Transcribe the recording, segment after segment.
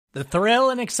The thrill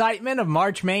and excitement of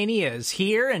March Mania is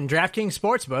here, and DraftKings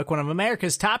Sportsbook, one of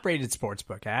America's top-rated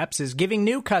sportsbook apps, is giving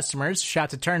new customers a shot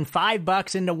to turn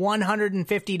 $5 into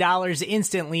 $150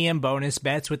 instantly in bonus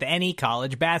bets with any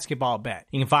college basketball bet.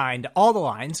 You can find all the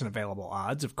lines and available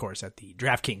odds, of course, at the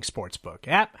DraftKings Sportsbook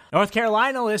app. North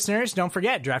Carolina listeners, don't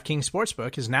forget, DraftKings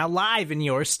Sportsbook is now live in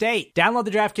your state. Download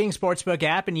the DraftKings Sportsbook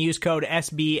app and use code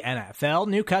SBNFL.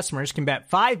 New customers can bet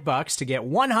 $5 to get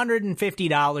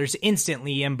 $150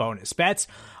 instantly in bonus bets,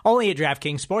 only at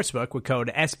DraftKings Sportsbook with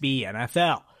code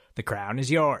SBNFL. The crown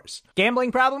is yours.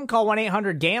 Gambling problem? Call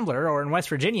 1-800-GAMBLER, or in West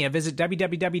Virginia, visit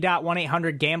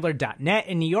www.1800gambler.net.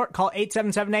 In New York, call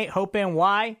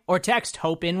 877-8-HOPE-NY or text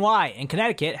HOPE-NY. In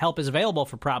Connecticut, help is available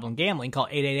for problem gambling. Call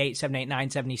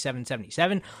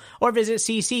 888-789-7777 or visit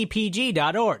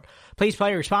ccpg.org. Please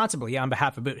play responsibly on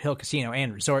behalf of Boot Hill Casino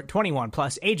and Resort. 21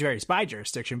 plus, age varies by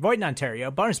jurisdiction. Void in Ontario.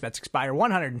 Bonus bets expire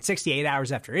 168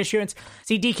 hours after issuance.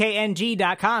 See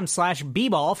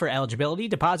dkng.com/bball for eligibility,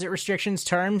 deposit restrictions,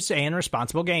 terms, and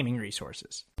responsible gaming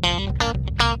resources.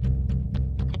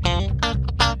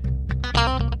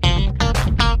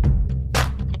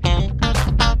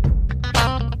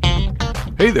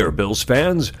 Hey there, Bills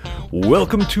fans.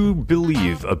 Welcome to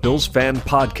Believe, a Bills fan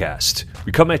podcast.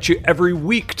 We come at you every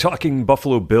week talking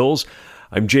Buffalo Bills.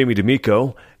 I'm Jamie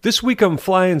D'Amico. This week I'm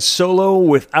flying solo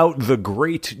without the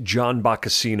great John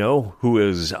Boccacino, who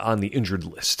is on the injured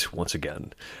list once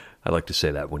again. I like to say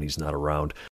that when he's not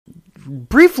around.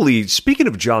 Briefly, speaking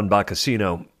of John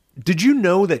Boccacino, did you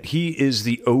know that he is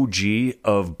the OG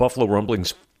of Buffalo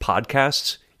Rumblings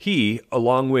podcasts? He,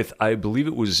 along with, I believe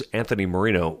it was Anthony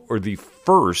Marino, are the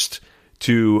first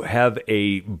to have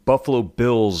a Buffalo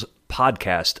Bills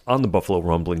podcast on the Buffalo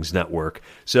Rumblings network.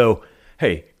 So,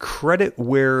 hey, credit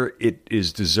where it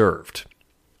is deserved.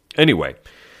 Anyway,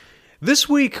 this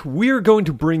week we're going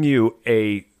to bring you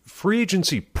a free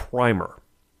agency primer,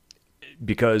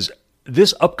 because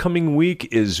this upcoming week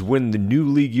is when the new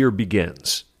league year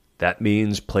begins. That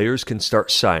means players can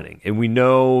start signing. And we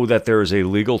know that there is a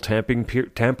legal tampering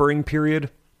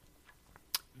period.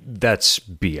 That's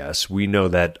BS. We know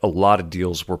that a lot of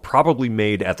deals were probably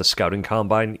made at the scouting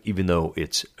combine, even though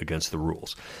it's against the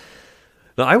rules.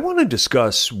 Now, I want to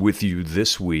discuss with you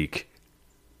this week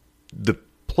the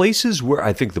places where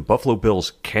I think the Buffalo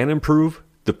Bills can improve,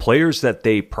 the players that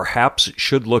they perhaps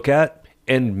should look at,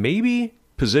 and maybe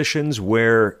positions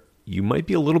where you might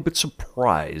be a little bit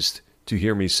surprised to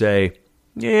hear me say,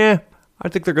 yeah, I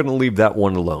think they're going to leave that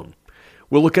one alone.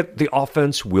 We'll look at the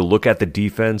offense, we'll look at the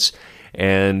defense,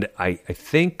 and I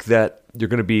think that you're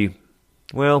going to be,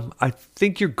 well, I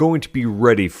think you're going to be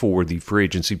ready for the free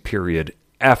agency period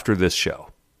after this show.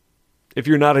 If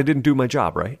you're not, I didn't do my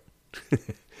job, right?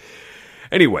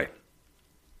 Anyway,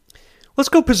 let's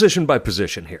go position by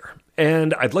position here.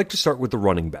 And I'd like to start with the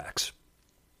running backs.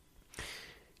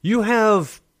 You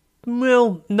have,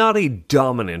 well, not a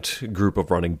dominant group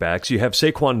of running backs. You have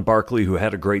Saquon Barkley, who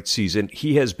had a great season.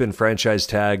 He has been franchise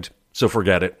tagged, so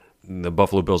forget it. The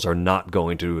Buffalo Bills are not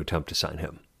going to attempt to sign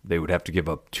him. They would have to give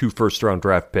up 2 first-round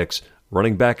draft picks.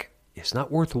 Running back is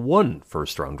not worth 1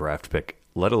 first-round draft pick,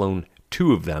 let alone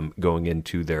 2 of them going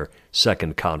into their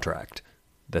second contract.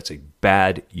 That's a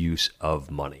bad use of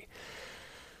money.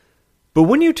 But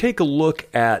when you take a look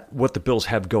at what the Bills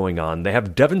have going on, they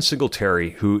have Devin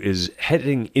Singletary, who is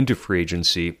heading into free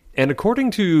agency. And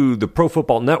according to the Pro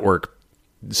Football Network,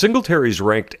 Singletary is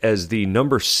ranked as the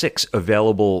number 6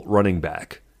 available running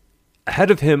back.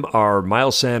 Ahead of him are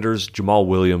Miles Sanders, Jamal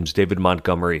Williams, David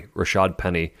Montgomery, Rashad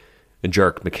Penny, and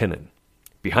Jerick McKinnon.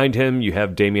 Behind him, you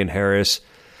have Damian Harris,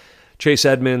 Chase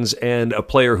Edmonds, and a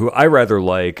player who I rather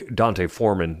like, D'Onta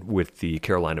Foreman, with the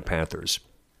Carolina Panthers.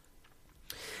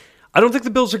 I don't think the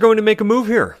Bills are going to make a move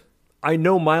here. I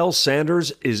know Miles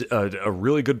Sanders is a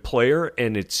really good player,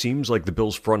 and it seems like the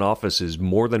Bills front office is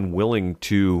more than willing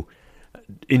to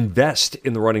invest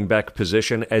in the running back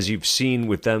position, as you've seen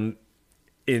with them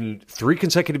in 3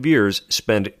 consecutive years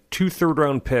spend 2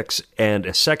 third-round picks and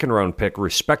a second-round pick,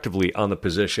 respectively, on the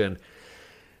position.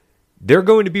 They're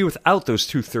going to be without those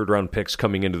 2 third-round picks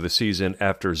coming into the season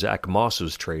after Zach Moss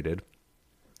was traded.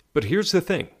 But here's the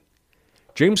thing.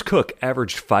 James Cook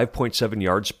averaged 5.7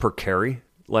 yards per carry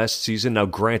last season. Now,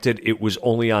 granted, it was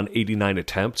only on 89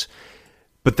 attempts,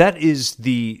 but that is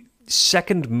the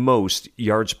second most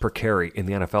yards per carry in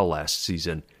the NFL last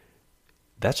season.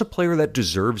 That's a player that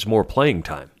deserves more playing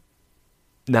time.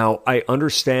 Now, I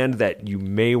understand that you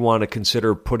may want to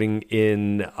consider putting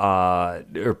a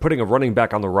running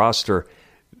back on the roster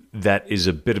that is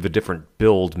a bit of a different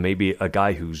build, maybe a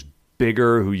guy who's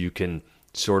bigger, who you can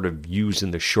sort of use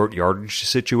in the short yardage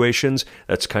situations.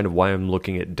 That's kind of why I'm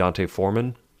looking at D'Onta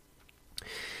Foreman.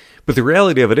 But the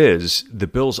reality of it is, the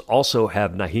Bills also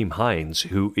have Nyheim Hines,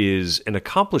 who is an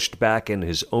accomplished back in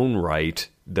his own right,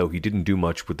 though he didn't do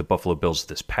much with the Buffalo Bills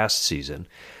this past season.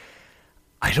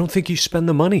 I don't think you spend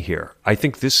the money here. I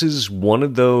think this is one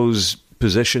of those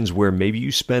positions where maybe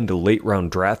you spend a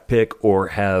late-round draft pick or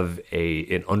have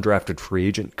an undrafted free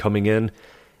agent coming in,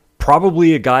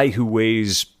 probably a guy who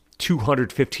weighs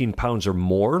 215 pounds or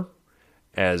more,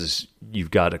 as you've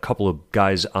got a couple of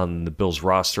guys on the Bills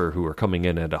roster who are coming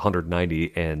in at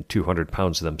 190 and 200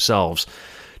 pounds themselves.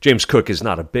 James Cook is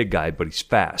not a big guy, but he's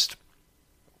fast.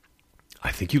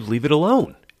 I think you leave it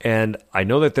alone. And I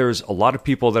know that there's a lot of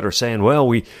people that are saying, well,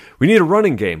 we need a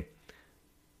running game.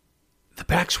 The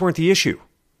backs weren't the issue.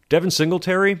 Devin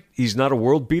Singletary, he's not a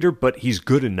world beater, but he's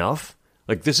good enough.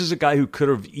 Like, this is a guy who could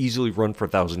have easily run for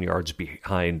 1,000 yards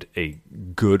behind a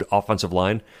good offensive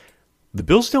line. The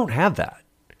Bills don't have that.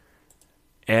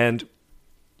 And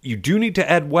you do need to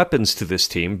add weapons to this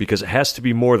team because it has to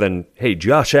be more than, hey,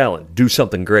 Josh Allen, do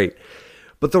something great.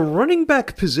 But the running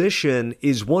back position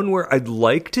is one where I'd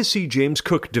like to see James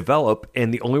Cook develop,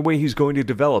 and the only way he's going to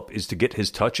develop is to get his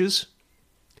touches.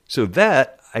 So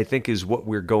that, I think, is what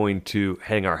we're going to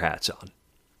hang our hats on.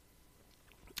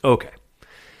 Okay.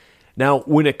 Now,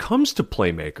 when it comes to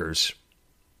playmakers,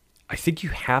 I think you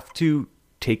have to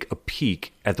take a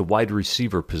peek at the wide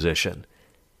receiver position.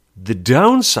 The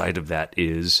downside of that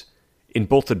is, in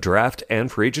both the draft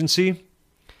and free agency,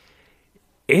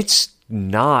 it's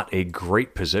not a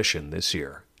great position this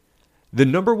year. The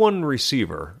number one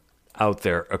receiver out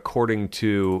there, according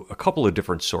to a couple of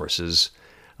different sources,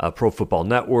 Pro Football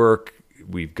Network,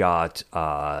 we've got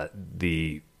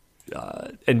the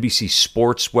NBC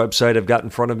Sports website I've got in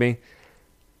front of me.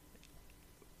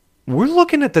 We're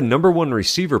looking at the number one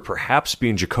receiver perhaps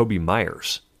being Jakobi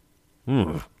Meyers.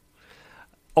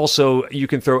 Also, you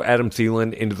can throw Adam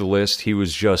Thielen into the list. He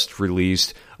was just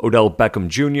released. Odell Beckham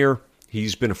Jr.,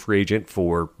 he's been a free agent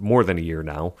for more than a year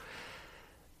now.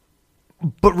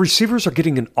 But receivers are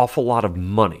getting an awful lot of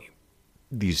money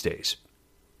these days.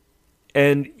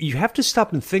 And you have to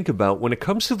stop and think about, when it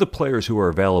comes to the players who are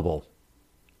available,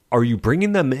 are you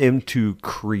bringing them in to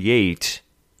create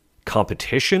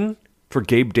competition for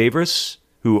Gabe Davis,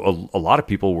 who a lot of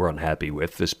people were unhappy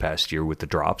with this past year with the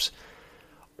drops,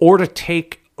 or to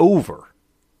take over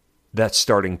that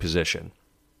starting position?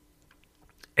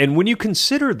 And when you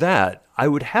consider that, I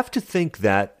would have to think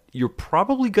that you're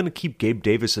probably going to keep Gabe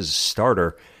Davis as a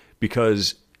starter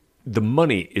because the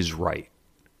money is right.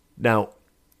 Now,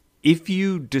 if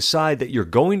you decide that you're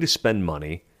going to spend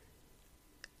money,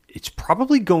 it's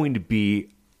probably going to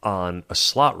be on a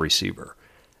slot receiver.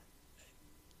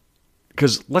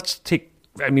 Because let's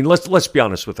be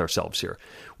honest with ourselves here.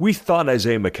 We thought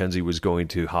Isaiah McKenzie was going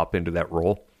to hop into that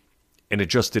role, and it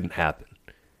just didn't happen.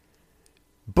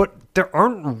 But there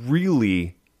aren't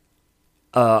really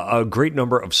a great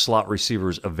number of slot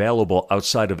receivers available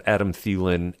outside of Adam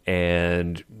Thielen,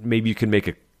 and maybe you can make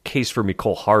a case for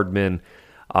Mecole Hardman,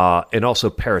 and also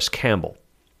Paris Campbell.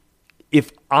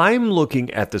 If I'm looking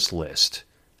at this list,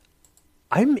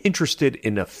 I'm interested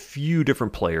in a few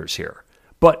different players here.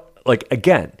 But,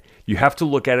 again, you have to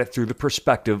look at it through the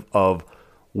perspective of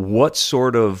what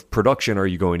sort of production are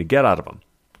you going to get out of them.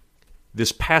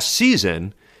 This past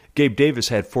season, Gabe Davis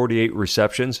had 48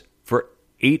 receptions for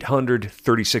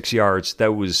 836 yards.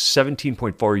 That was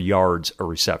 17.4 yards a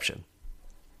reception.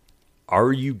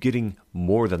 Are you getting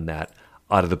more than that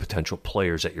out of the potential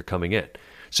players that you're coming in?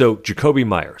 So Jakobi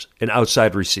Meyers, an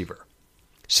outside receiver,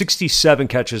 67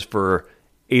 catches for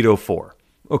 804.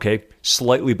 Okay,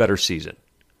 slightly better season.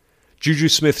 Juju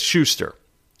Smith-Schuster,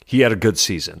 he had a good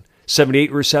season.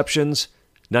 78 receptions,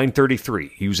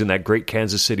 933. He was in that great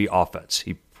Kansas City offense.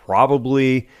 He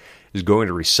probably is going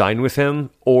to re-sign with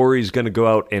him, or he's going to go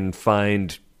out and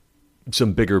find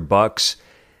some bigger bucks.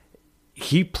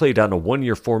 He played on a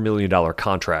one-year, $4 million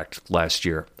contract last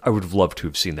year. I would have loved to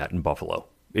have seen that in Buffalo.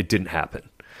 It didn't happen.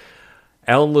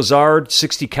 Allen Lazard,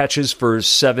 60 catches for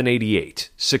 788,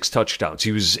 6 touchdowns.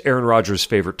 He was Aaron Rodgers'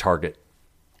 favorite target.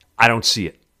 I don't see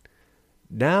it.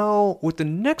 Now, with the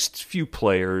next few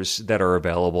players that are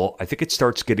available, I think it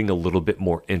starts getting a little bit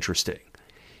more interesting.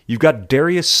 You've got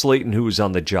Darius Slayton, who was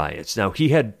on the Giants. Now, he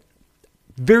had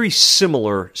very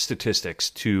similar statistics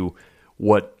to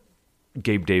what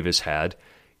Gabe Davis had.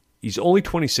 He's only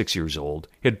 26 years old.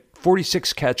 He had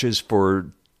 46 catches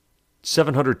for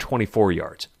 724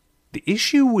 yards. The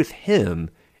issue with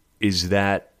him is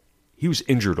that he was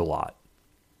injured a lot.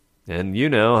 And you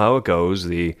know how it goes.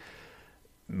 The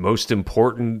most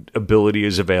important ability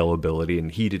is availability,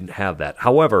 and he didn't have that.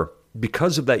 However,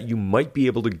 because of that, you might be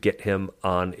able to get him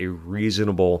on a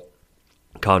reasonable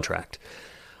contract.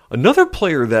 Another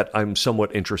player that I'm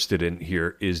somewhat interested in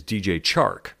here is DJ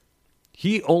Chark.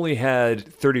 He only had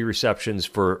 30 receptions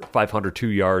for 502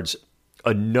 yards.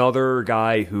 Another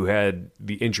guy who had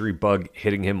the injury bug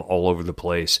hitting him all over the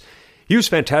place. He was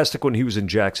fantastic when he was in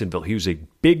Jacksonville. He was a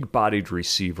big-bodied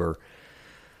receiver.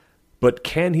 But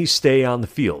can he stay on the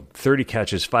field? 30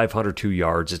 catches, 502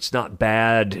 yards. It's not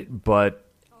bad, but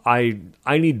I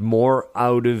need more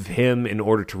out of him in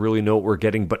order to really know what we're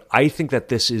getting. But I think that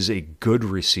this is a good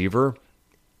receiver.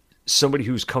 Somebody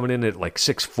who's coming in at like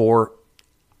 6'4".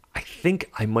 I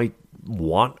think I might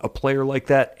want a player like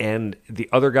that. And the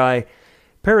other guy,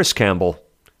 Paris Campbell,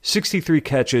 63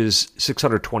 catches,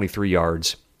 623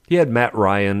 yards. He had Matt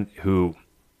Ryan, who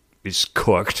is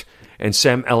cooked, and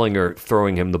Sam Ellinger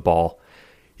throwing him the ball.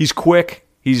 He's quick.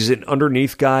 He's an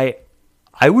underneath guy.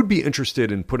 I would be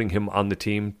interested in putting him on the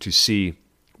team to see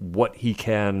what he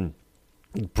can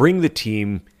bring the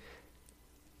team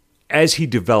as he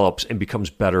develops and becomes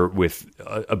better with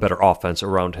a better offense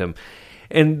around him.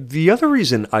 And the other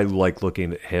reason I like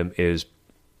looking at him is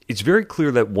it's very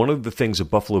clear that one of the things the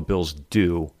Buffalo Bills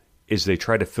do is they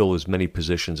try to fill as many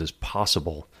positions as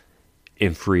possible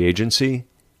in free agency,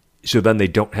 so then they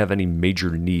don't have any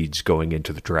major needs going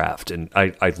into the draft. And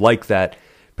I like that.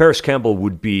 Paris Campbell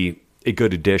would be a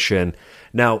good addition.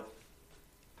 Now,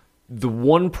 the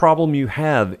one problem you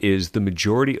have is the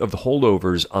majority of the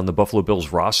holdovers on the Buffalo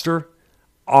Bills roster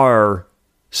are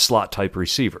slot-type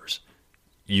receivers.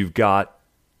 You've got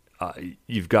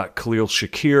Khalil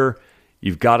Shakir,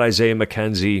 you've got Isaiah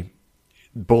McKenzie.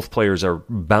 Both players are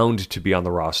bound to be on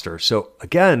the roster. So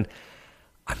again,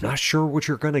 I'm not sure what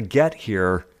you're going to get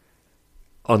here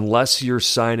unless you're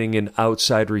signing an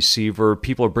outside receiver.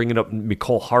 People are bringing up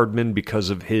Mecole Hardman because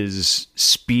of his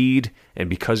speed and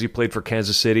because he played for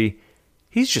Kansas City.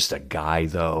 He's just a guy,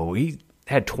 though. He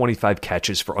had 25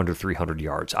 catches for under 300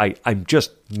 yards. I'm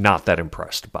just not that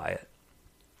impressed by it.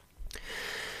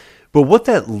 But what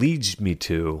that leads me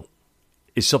to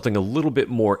is something a little bit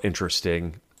more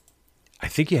interesting. I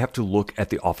think you have to look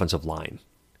at the offensive line.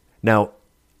 Now,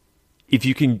 if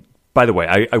you can, by the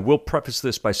way, I will preface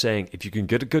this by saying if you can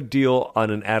get a good deal on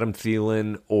an Adam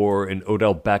Thielen or an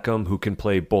Odell Beckham who can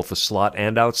play both the slot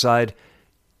and outside,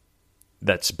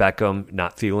 that's Beckham,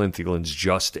 not Thielen. Thielen's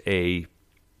just a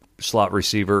slot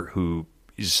receiver who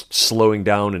is slowing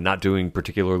down and not doing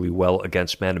particularly well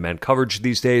against man-to-man coverage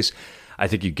these days. I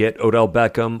think you get Odell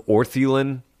Beckham or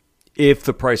Thielen. If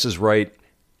the price is right,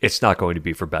 it's not going to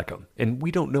be for Beckham. And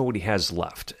we don't know what he has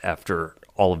left after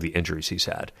all of the injuries he's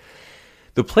had.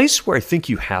 The place where I think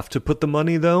you have to put the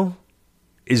money, though,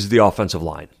 is the offensive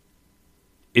line.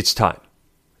 It's time.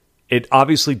 It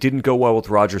obviously didn't go well with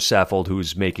Roger Saffold, who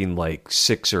was making like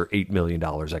 $6 or $8 million.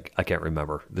 I can't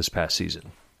remember this past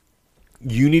season.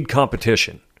 You need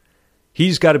competition.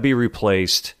 He's got to be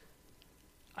replaced.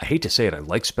 I hate to say it, I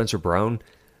like Spencer Brown,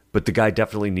 but the guy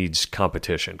definitely needs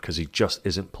competition because he just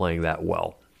isn't playing that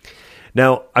well.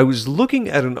 Now, I was looking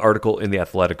at an article in The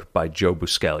Athletic by Joe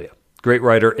Buscaglia. Great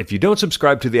writer. If you don't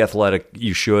subscribe to The Athletic,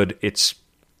 you should. It's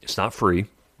not free,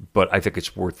 but I think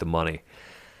it's worth the money.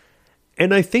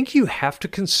 And I think you have to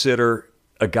consider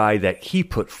a guy that he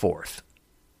put forth.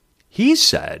 He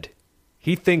said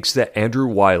he thinks that Andrew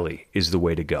Wiley is the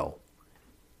way to go.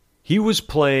 He was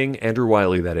playing, Andrew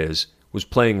Wiley that is, was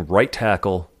playing right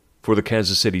tackle for the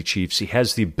Kansas City Chiefs. He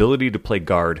has the ability to play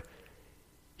guard.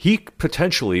 He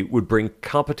potentially would bring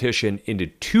competition into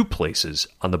two places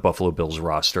on the Buffalo Bills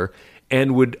roster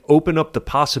and would open up the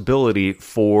possibility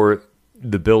for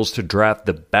the Bills to draft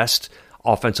the best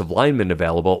offensive lineman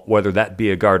available, whether that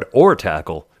be a guard or a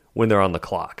tackle, when they're on the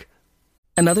clock.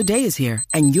 Another day is here,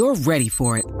 and you're ready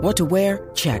for it. What to wear?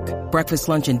 Check. Breakfast,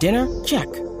 lunch, and dinner?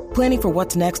 Check. Planning for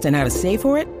what's next and how to save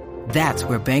for it? That's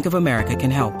where Bank of America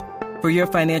can help. For your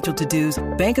financial to-dos,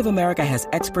 Bank of America has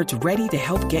experts ready to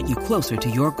help get you closer to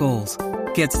your goals.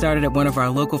 Get started at one of our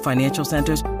local financial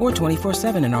centers or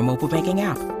 24/7 in our mobile banking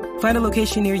app. Find a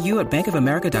location near you at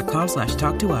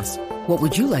bankofamerica.com/talktous. What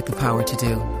would you like the power to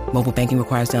do? Mobile banking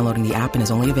requires downloading the app and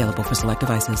is only available for select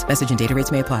devices. Message and data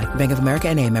rates may apply. Bank of America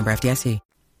N.A., member FDIC.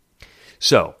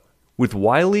 So, with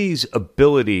Wiley's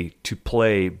ability to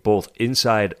play both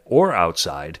inside or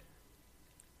outside,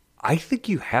 I think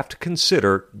you have to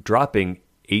consider dropping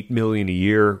 $8 million a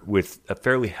year with a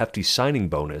fairly hefty signing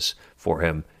bonus for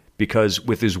him, because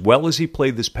with as well as he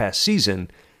played this past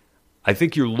season, I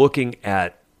think you're looking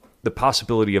at the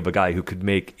possibility of a guy who could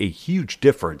make a huge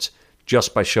difference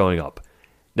just by showing up.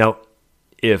 Now,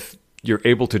 if you're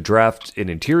able to draft an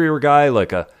interior guy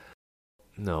like I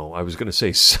was going to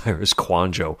say Cyrus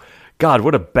Kouandjio. God,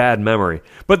 what a bad memory.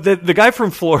 But the guy from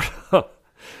Florida,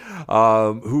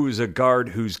 who is a guard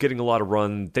who's getting a lot of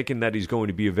run, thinking that he's going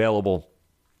to be available.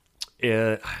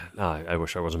 I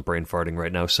wish I wasn't brain farting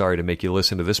right now. Sorry to make you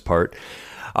listen to this part.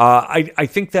 I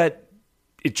think that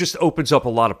it just opens up a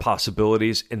lot of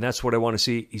possibilities, and that's what I want to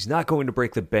see. He's not going to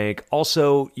break the bank.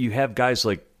 Also, you have guys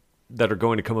like that are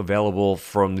going to come available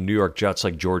from the New York Jets,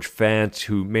 like George Fant,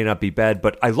 who may not be bad,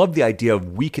 but I love the idea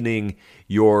of weakening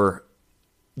your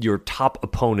top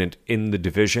opponent in the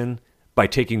division by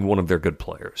taking one of their good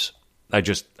players. I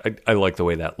like the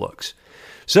way that looks.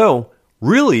 So,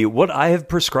 really, what I have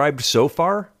prescribed so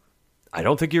far, I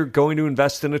don't think you're going to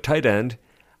invest in a tight end.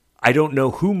 I don't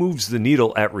know who moves the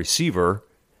needle at receiver.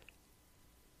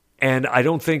 And I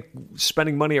don't think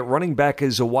spending money at running back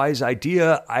is a wise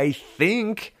idea. I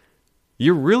think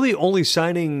you're really only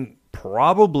signing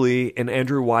probably an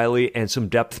Andrew Wiley and some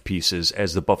depth pieces,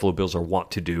 as the Buffalo Bills are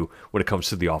wont to do when it comes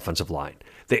to the offensive line.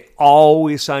 They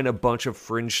always sign a bunch of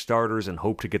fringe starters and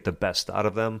hope to get the best out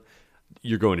of them.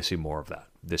 You're going to see more of that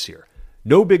this year.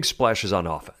 No big splashes on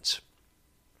offense.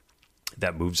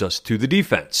 That moves us to the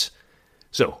defense.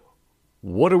 So,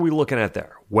 what are we looking at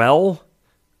there? Well,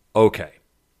 okay.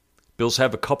 Bills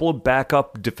have a couple of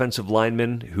backup defensive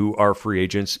linemen who are free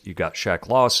agents. You've got Shaq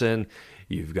Lawson.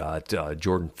 You've got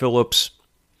Jordan Phillips.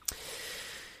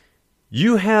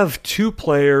 You have two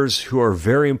players who are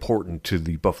very important to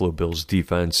the Buffalo Bills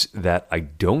defense that I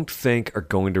don't think are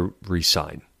going to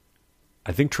re-sign.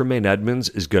 I think Tremaine Edmunds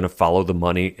is going to follow the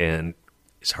money, and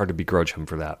it's hard to begrudge him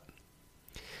for that.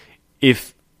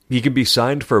 If he can be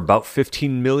signed for about $15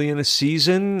 million a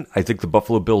season, I think the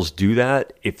Buffalo Bills do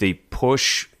that. If they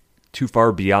push too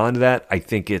far beyond that, I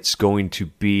think it's going to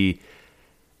be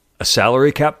a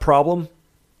salary cap problem.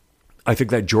 I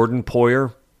think that Jordan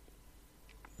Poyer,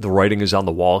 the writing is on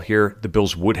the wall here. The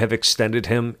Bills would have extended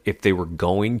him if they were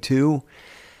going to.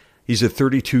 He's a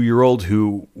 32-year-old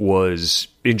who was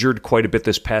injured quite a bit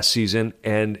this past season,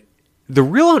 and the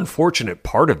real unfortunate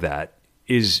part of that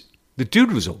is the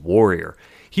dude was a warrior.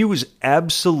 He was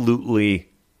absolutely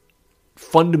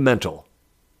fundamental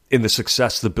in the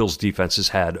success the Bills' defense has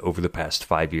had over the past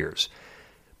 5 years.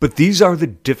 But these are the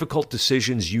difficult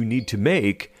decisions you need to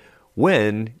make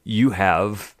when you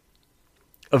have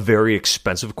a very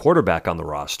expensive quarterback on the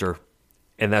roster,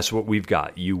 and that's what we've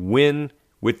got. You win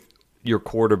with your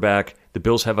quarterback. The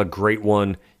Bills have a great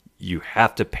one. You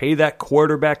have to pay that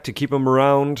quarterback to keep him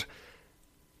around.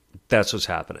 That's what's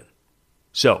happening.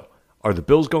 So, are the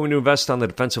Bills going to invest on the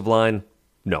defensive line?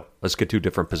 No. Let's get to a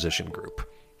different position group.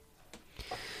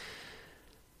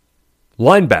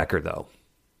 Linebacker, though.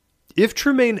 If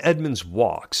Tremaine Edmunds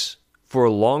walks for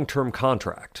a long-term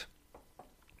contract,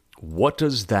 what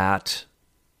does that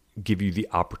give you the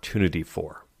opportunity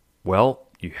for? Well,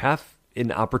 you have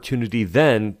an opportunity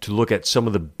then to look at some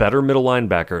of the better middle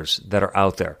linebackers that are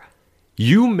out there.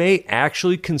 You may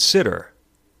actually consider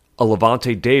a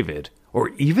Levante David or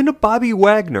even a Bobby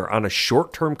Wagner on a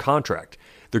short-term contract.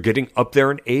 They're getting up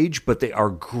there in age, but they are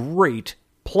great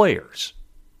players.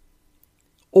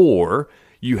 Or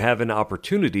you have an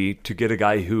opportunity to get a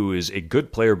guy who is a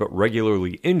good player but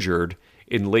regularly injured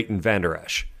in Leighton Vander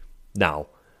Esch. Now,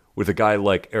 with a guy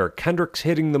like Eric Kendricks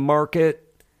hitting the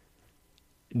market,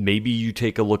 maybe you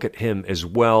take a look at him as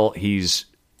well. He's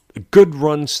a good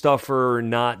run stuffer,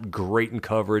 not great in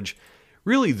coverage.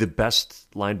 Really, the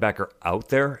best linebacker out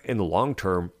there in the long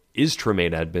term is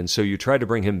Tremaine Edmunds, so you try to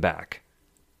bring him back.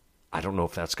 I don't know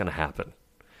if that's going to happen.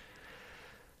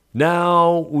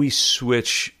 Now we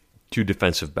switch to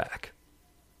defensive back.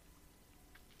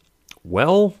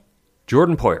 Well,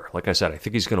 Jordan Poyer, like I said, I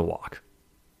think he's going to walk.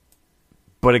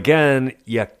 But again,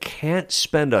 you can't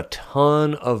spend a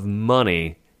ton of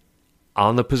money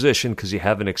on the position because you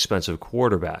have an expensive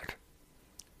quarterback.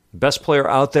 Best player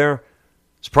out there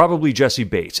is probably Jesse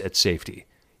Bates at safety.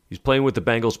 He's playing with the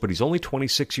Bengals, but he's only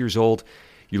 26 years old.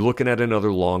 You're looking at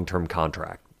another long-term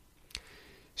contract.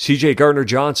 C.J.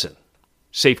 Gardner-Johnson,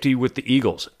 safety with the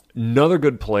Eagles. Another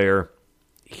good player.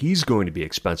 He's going to be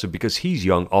expensive because he's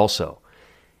young also.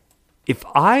 If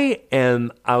I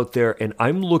am out there and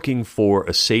I'm looking for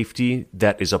a safety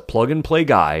that is a plug-and-play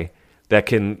guy that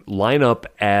can line up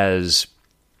as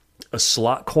a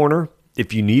slot corner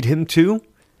if you need him to,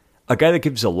 a guy that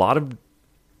gives a lot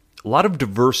of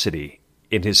diversity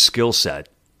in his skill set,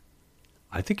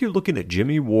 I think you're looking at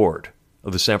Jimmy Ward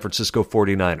of the San Francisco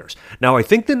 49ers. Now, I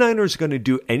think the Niners are going to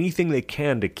do anything they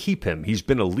can to keep him. He's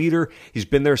been a leader. He's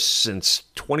been there since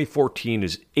 2014.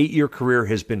 His 8-year career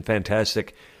has been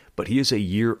fantastic, but he is a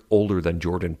year older than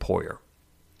Jordan Poyer.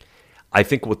 I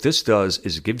think what this does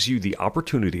is it gives you the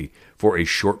opportunity for a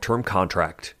short-term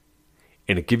contract,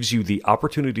 and it gives you the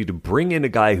opportunity to bring in a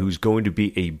guy who's going to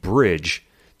be a bridge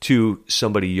to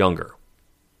somebody younger.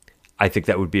 I think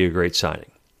that would be a great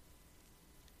signing.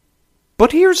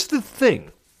 But here's the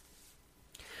thing.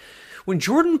 When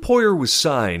Jordan Poyer was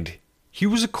signed, he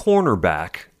was a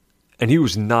cornerback, and he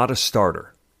was not a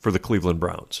starter for the Cleveland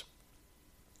Browns.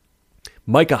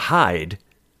 Micah Hyde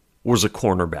was a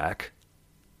cornerback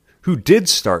who did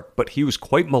start, but he was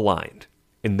quite maligned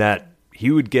in that he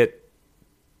would get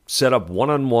set up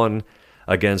one-on-one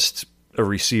against a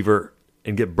receiver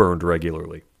and get burned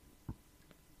regularly.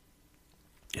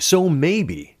 So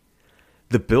maybe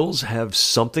the Bills have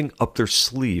something up their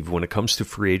sleeve when it comes to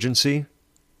free agency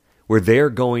where they're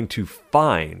going to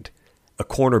find a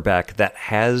cornerback that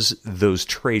has those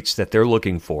traits that they're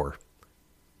looking for,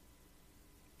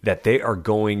 that they are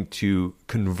going to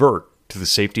convert to the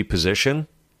safety position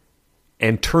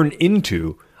and turn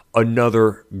into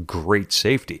another great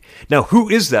safety. Now, who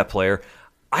is that player?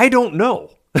 I don't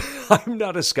know. I'm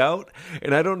not a scout,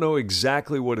 and I don't know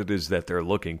exactly what it is that they're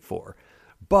looking for.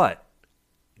 But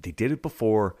they did it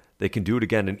before. They can do it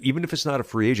again. And even if it's not a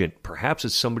free agent, perhaps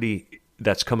it's somebody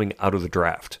that's coming out of the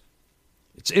draft.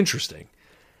 It's interesting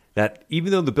that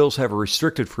even though the Bills have a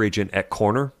restricted free agent at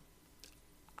corner,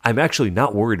 I'm actually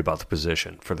not worried about the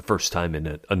position for the first time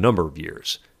in a number of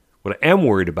years. What I am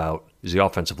worried about is the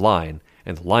offensive line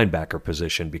and the linebacker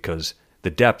position because the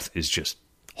depth is just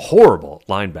horrible at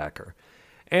linebacker.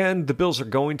 And the Bills are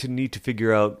going to need to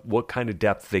figure out what kind of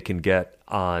depth they can get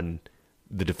on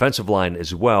the defensive line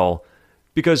as well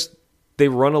because they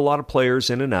run a lot of players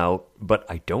in and out, but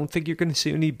I don't think you're going to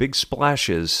see any big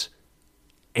splashes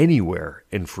anywhere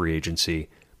in free agency,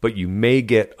 but you may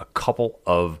get a couple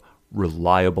of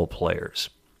reliable players.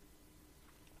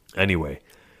 Anyway,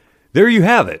 there you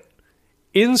have it.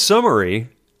 In summary,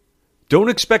 don't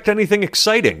expect anything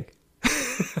exciting.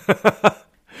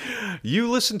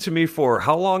 You listened to me for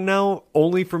how long now?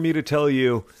 Only for me to tell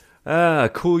you,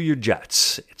 cool your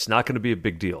jets. It's not going to be a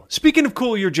big deal. Speaking of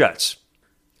cool your jets,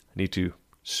 I need to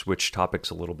switch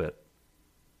topics a little bit.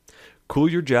 Cool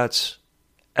your jets,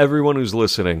 everyone who's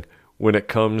listening, when it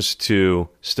comes to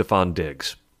Stefon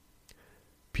Diggs.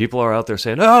 People are out there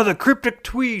saying, the cryptic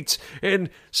tweets, and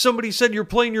somebody said you're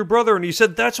playing your brother, and he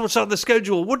said that's what's on the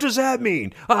schedule. What does that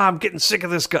mean? I'm getting sick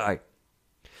of this guy.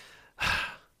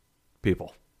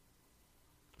 People,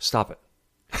 stop it.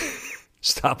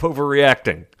 Stop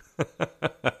overreacting.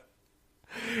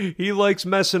 He likes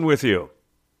messing with you.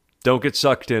 Don't get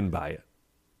sucked in by it.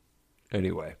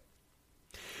 Anyway.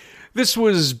 This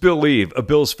was Believe, a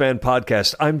Bills fan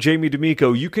podcast. I'm Jamie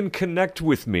D'Amico. You can connect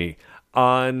with me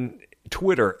on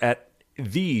Twitter at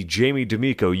the Jamie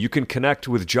D'Amico. You can connect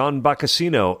with John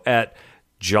Boccacino at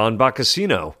John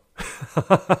Boccacino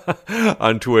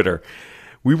on Twitter.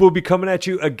 We will be coming at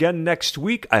you again next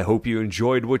week. I hope you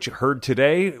enjoyed what you heard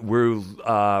today.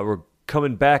 We're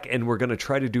coming back, and we're going to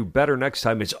try to do better next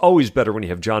time. It's always better when you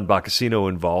have John Boccacino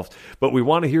involved, but we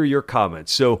want to hear your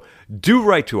comments. So do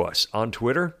write to us on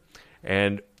Twitter,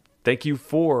 and thank you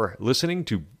for listening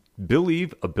to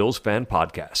Believe, a Bills fan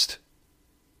podcast.